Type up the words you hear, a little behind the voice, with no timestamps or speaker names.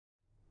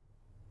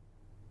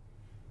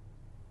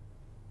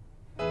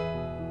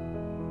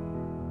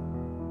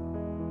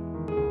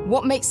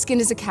What makes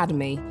Skinner's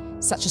Academy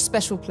such a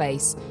special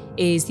place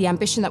is the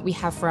ambition that we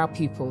have for our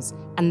pupils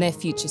and their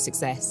future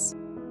success.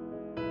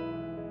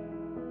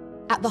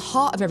 At the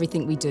heart of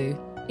everything we do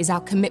is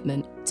our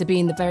commitment to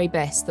being the very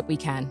best that we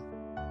can.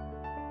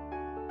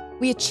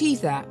 We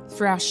achieve that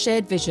through our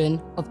shared vision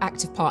of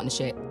active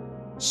partnership,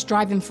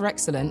 striving for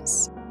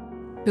excellence,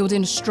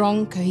 building a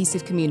strong,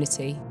 cohesive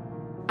community,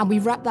 and we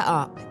wrap that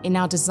up in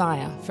our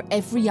desire for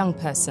every young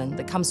person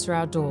that comes through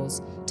our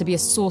doors to be a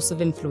source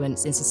of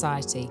influence in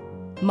society,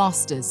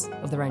 masters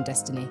of their own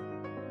destiny.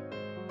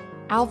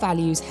 Our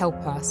values help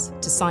us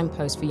to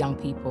signpost for young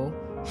people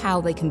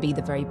how they can be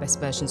the very best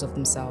versions of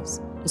themselves.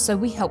 And so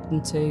we help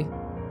them to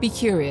be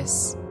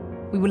curious.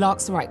 We will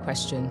ask the right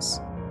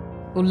questions.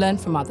 We'll learn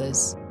from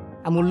others,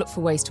 and we'll look for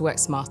ways to work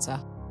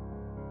smarter.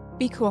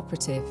 Be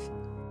cooperative.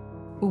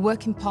 We'll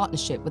work in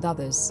partnership with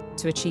others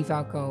to achieve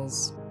our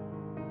goals.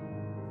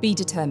 Be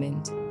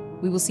determined.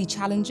 We will see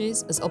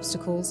challenges as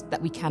obstacles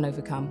that we can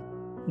overcome.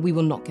 We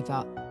will not give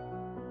up.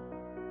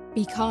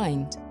 Be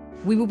kind.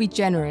 We will be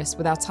generous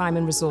with our time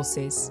and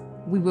resources.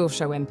 We will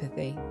show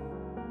empathy.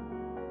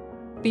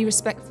 Be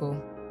respectful.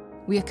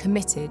 We are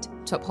committed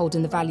to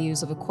upholding the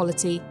values of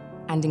equality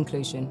and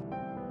inclusion.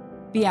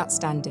 Be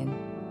outstanding,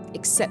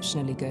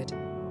 exceptionally good.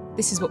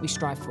 This is what we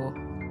strive for,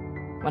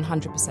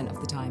 100% of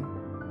the time.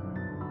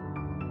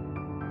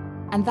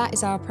 And that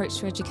is our approach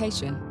to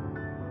education: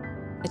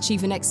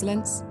 achieving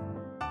excellence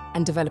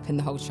and developing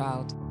the whole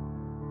child.